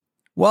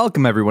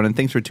Welcome, everyone, and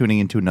thanks for tuning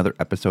into another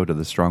episode of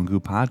the Strong Goo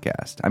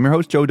Podcast. I'm your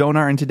host, Joe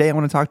Donar, and today I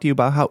want to talk to you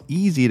about how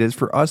easy it is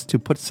for us to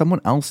put someone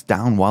else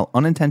down while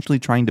unintentionally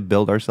trying to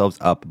build ourselves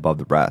up above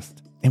the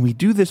rest. And we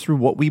do this through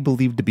what we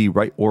believe to be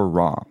right or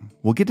wrong.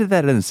 We'll get to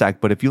that in a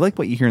sec, but if you like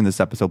what you hear in this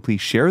episode,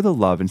 please share the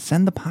love and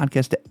send the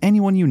podcast to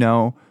anyone you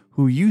know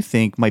who you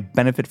think might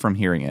benefit from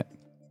hearing it.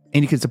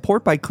 And you can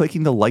support by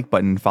clicking the like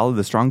button and follow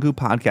the Strong Goo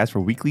Podcast for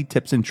weekly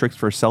tips and tricks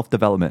for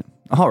self-development.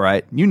 All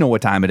right, you know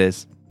what time it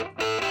is.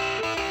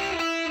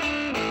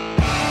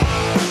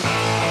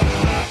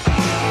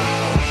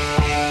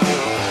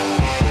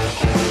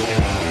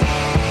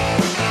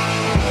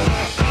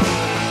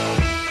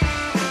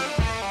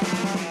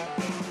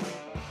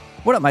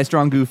 What up, my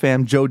Strong Goo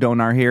fam? Joe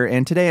Donar here,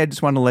 and today I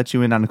just want to let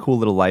you in on a cool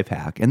little life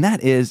hack, and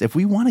that is if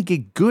we want to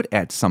get good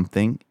at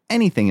something,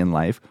 anything in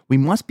life, we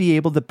must be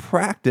able to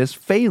practice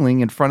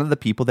failing in front of the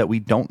people that we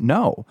don't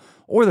know,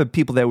 or the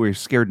people that we're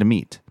scared to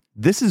meet.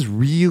 This is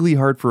really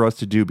hard for us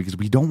to do because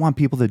we don't want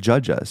people to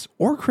judge us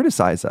or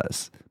criticize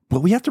us,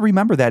 but we have to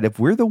remember that if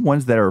we're the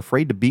ones that are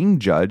afraid of being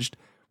judged,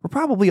 we're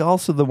probably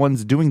also the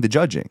ones doing the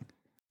judging.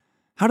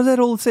 How does that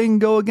old saying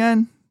go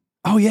again?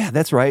 Oh yeah,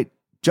 that's right.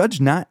 Judge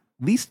not,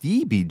 lest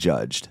ye be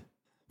judged.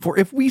 For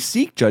if we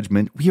seek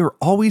judgment, we are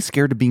always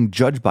scared of being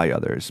judged by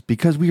others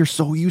because we are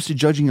so used to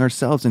judging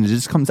ourselves, and it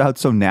just comes out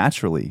so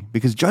naturally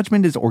because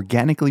judgment is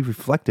organically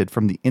reflected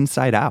from the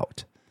inside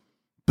out.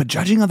 But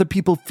judging other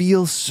people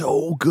feels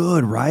so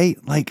good,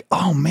 right? Like,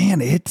 oh man,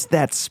 it hits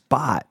that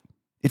spot.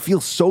 It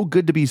feels so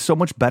good to be so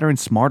much better and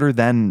smarter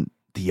than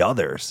the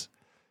others.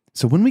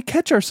 So when we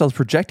catch ourselves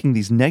projecting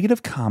these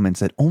negative comments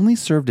that only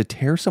serve to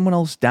tear someone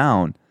else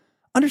down,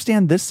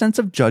 understand this sense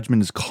of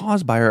judgment is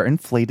caused by our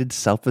inflated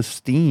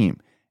self-esteem,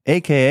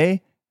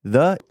 aka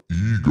the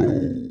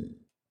ego.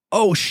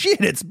 Oh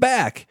shit, it's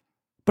back.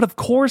 But of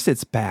course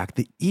it's back.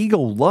 The ego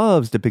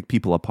loves to pick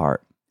people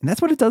apart, and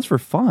that's what it does for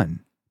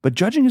fun. But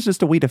judging is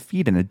just a way to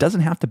feed, and it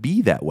doesn't have to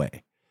be that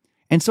way.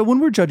 And so when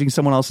we're judging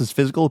someone else's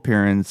physical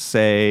appearance,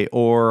 say,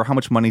 or how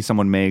much money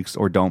someone makes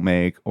or don't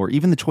make, or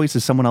even the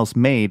choices someone else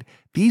made,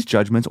 these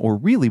judgments, or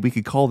really we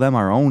could call them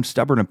our own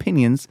stubborn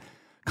opinions,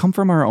 come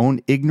from our own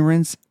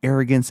ignorance,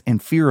 arrogance,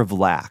 and fear of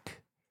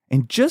lack.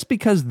 And just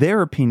because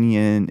their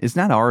opinion is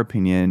not our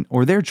opinion,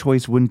 or their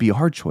choice wouldn't be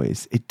our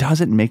choice, it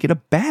doesn't make it a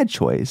bad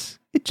choice.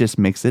 It just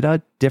makes it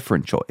a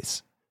different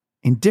choice.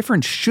 And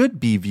different should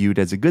be viewed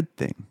as a good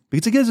thing,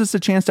 because it gives us a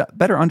chance to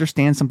better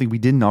understand something we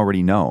didn't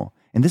already know.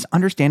 And this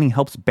understanding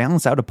helps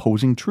balance out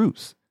opposing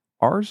truths,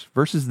 ours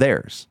versus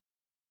theirs.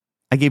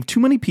 I gave too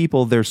many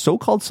people their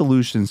so-called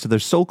solutions to their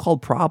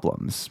so-called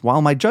problems,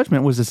 while my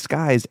judgment was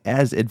disguised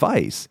as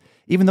advice,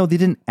 even though they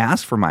didn't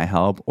ask for my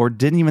help or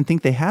didn't even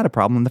think they had a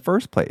problem in the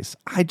first place.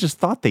 I just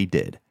thought they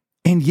did.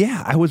 And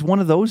yeah, I was one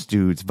of those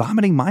dudes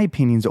vomiting my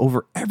opinions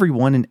over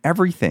everyone and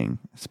everything,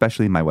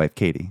 especially my wife,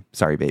 Katie.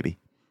 Sorry, baby.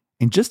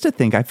 And just to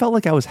think, I felt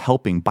like I was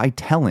helping by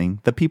telling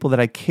the people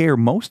that I care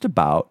most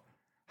about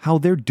how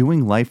they're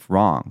doing life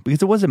wrong,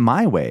 because it wasn't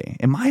my way,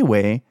 and my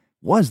way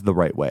was the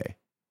right way.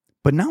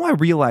 But now I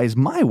realize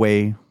my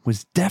way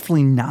was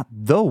definitely not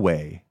the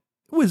way.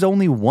 It was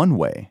only one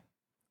way.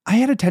 I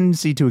had a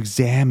tendency to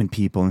examine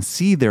people and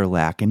see their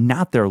lack and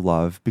not their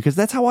love, because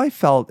that's how I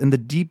felt in the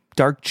deep,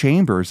 dark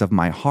chambers of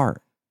my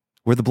heart,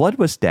 where the blood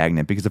was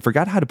stagnant because I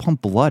forgot how to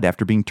pump blood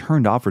after being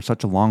turned off for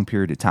such a long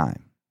period of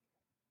time.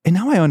 And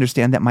now I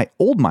understand that my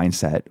old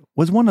mindset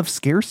was one of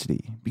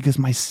scarcity, because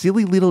my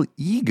silly little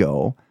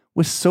ego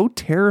was so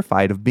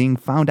terrified of being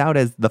found out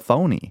as the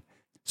phony.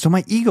 So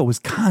my ego was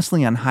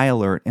constantly on high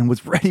alert and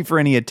was ready for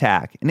any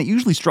attack, and it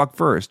usually struck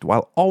first,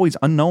 while always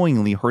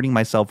unknowingly hurting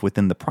myself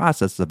within the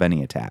process of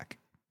any attack.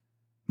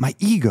 My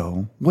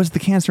ego was the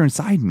cancer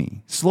inside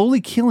me,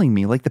 slowly killing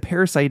me like the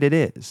parasite it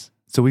is.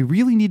 So we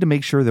really need to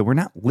make sure that we're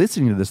not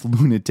listening to this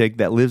lunatic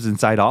that lives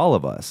inside all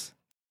of us.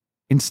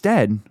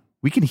 Instead,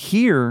 we can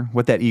hear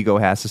what that ego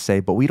has to say,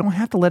 but we don't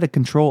have to let it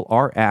control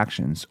our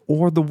actions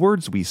or the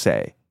words we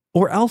say,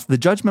 or else the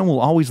judgment will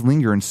always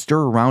linger and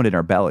stir around in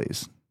our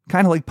bellies.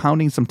 Kind of like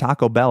pounding some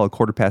Taco Bell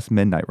at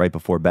midnight right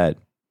before bed.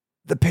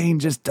 The pain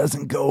just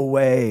doesn't go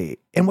away.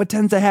 And what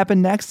tends to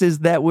happen next is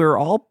that we're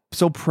all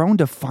so prone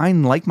to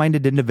find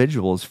like-minded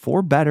individuals,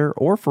 for better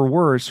or for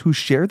worse, who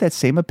share that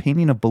same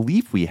opinion of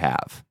belief we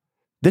have.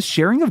 This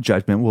sharing of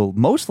judgment will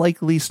most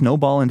likely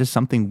snowball into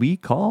something we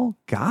call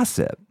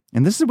gossip.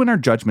 And this is when our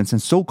judgments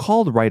and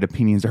so-called right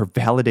opinions are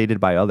validated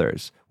by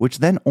others, which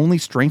then only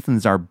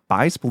strengthens our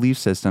biased belief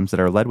systems that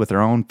are led with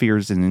our own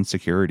fears and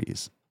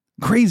insecurities.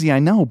 Crazy, I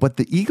know, but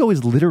the ego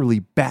is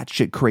literally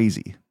batshit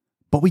crazy.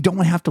 But we don't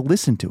have to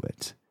listen to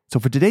it. So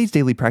for today's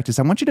daily practice,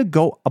 I want you to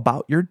go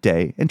about your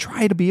day and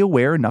try to be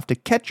aware enough to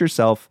catch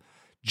yourself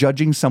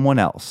judging someone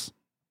else.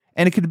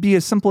 And it could be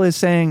as simple as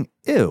saying,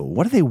 ew,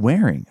 what are they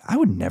wearing? I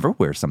would never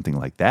wear something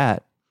like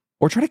that.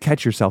 Or try to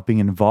catch yourself being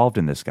involved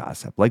in this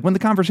gossip. Like when the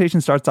conversation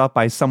starts off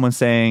by someone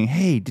saying,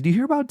 hey, did you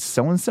hear about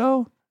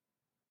so-and-so?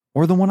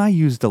 Or the one I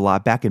used a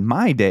lot back in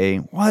my day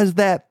was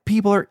that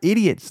people are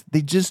idiots.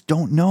 They just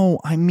don't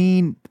know. I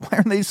mean, why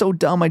are they so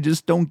dumb? I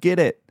just don't get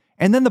it.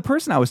 And then the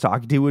person I was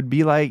talking to would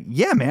be like,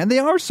 yeah, man, they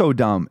are so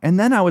dumb. And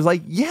then I was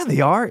like, yeah, they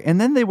are. And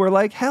then they were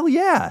like, hell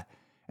yeah.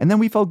 And then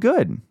we felt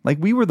good, like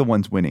we were the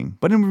ones winning.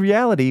 But in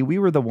reality, we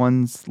were the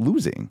ones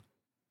losing.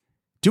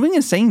 Doing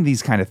and saying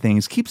these kind of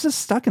things keeps us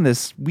stuck in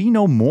this we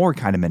know more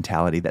kind of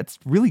mentality that's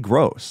really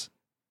gross.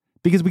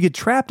 Because we get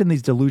trapped in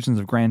these delusions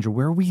of grandeur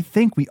where we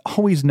think we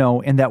always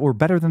know and that we're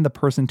better than the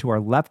person to our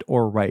left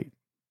or right,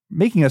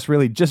 making us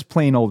really just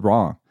plain old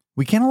wrong.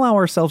 We can't allow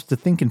ourselves to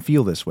think and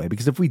feel this way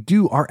because if we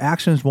do, our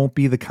actions won't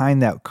be the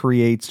kind that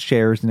creates,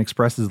 shares, and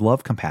expresses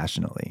love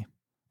compassionately.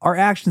 Our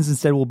actions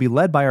instead will be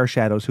led by our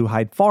shadows who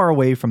hide far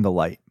away from the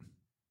light.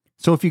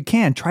 So if you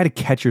can, try to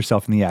catch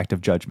yourself in the act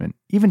of judgment.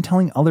 Even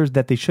telling others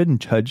that they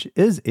shouldn't judge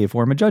is a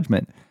form of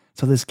judgment.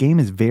 So this game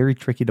is very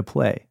tricky to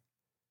play.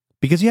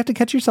 Because you have to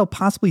catch yourself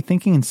possibly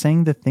thinking and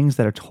saying the things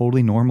that are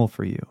totally normal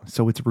for you.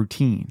 So it's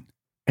routine.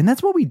 And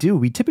that's what we do.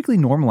 We typically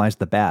normalize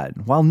the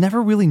bad, while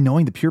never really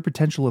knowing the pure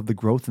potential of the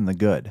growth and the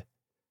good.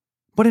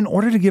 But in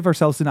order to give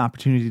ourselves an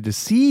opportunity to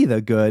see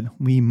the good,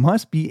 we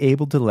must be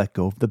able to let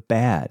go of the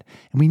bad.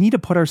 And we need to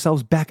put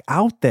ourselves back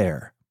out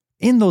there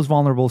in those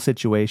vulnerable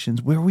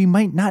situations where we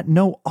might not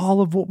know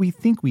all of what we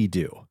think we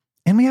do.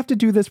 And we have to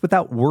do this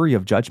without worry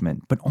of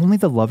judgment, but only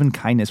the love and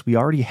kindness we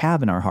already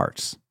have in our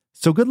hearts.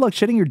 So good luck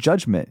shedding your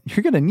judgment.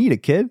 You're going to need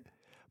it, kid.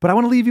 But I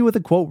want to leave you with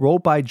a quote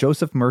wrote by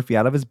Joseph Murphy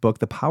out of his book,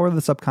 The Power of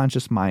the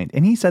Subconscious Mind.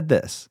 And he said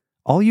this,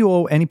 all you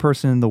owe any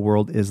person in the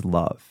world is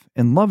love.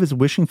 And love is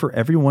wishing for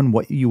everyone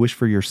what you wish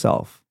for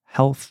yourself,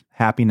 health,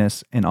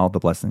 happiness, and all the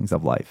blessings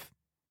of life.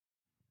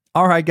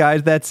 All right,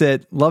 guys, that's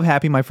it. Love,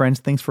 happy, my friends.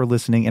 Thanks for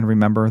listening. And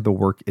remember, the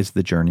work is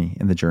the journey,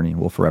 and the journey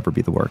will forever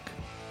be the work.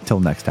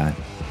 Till next time.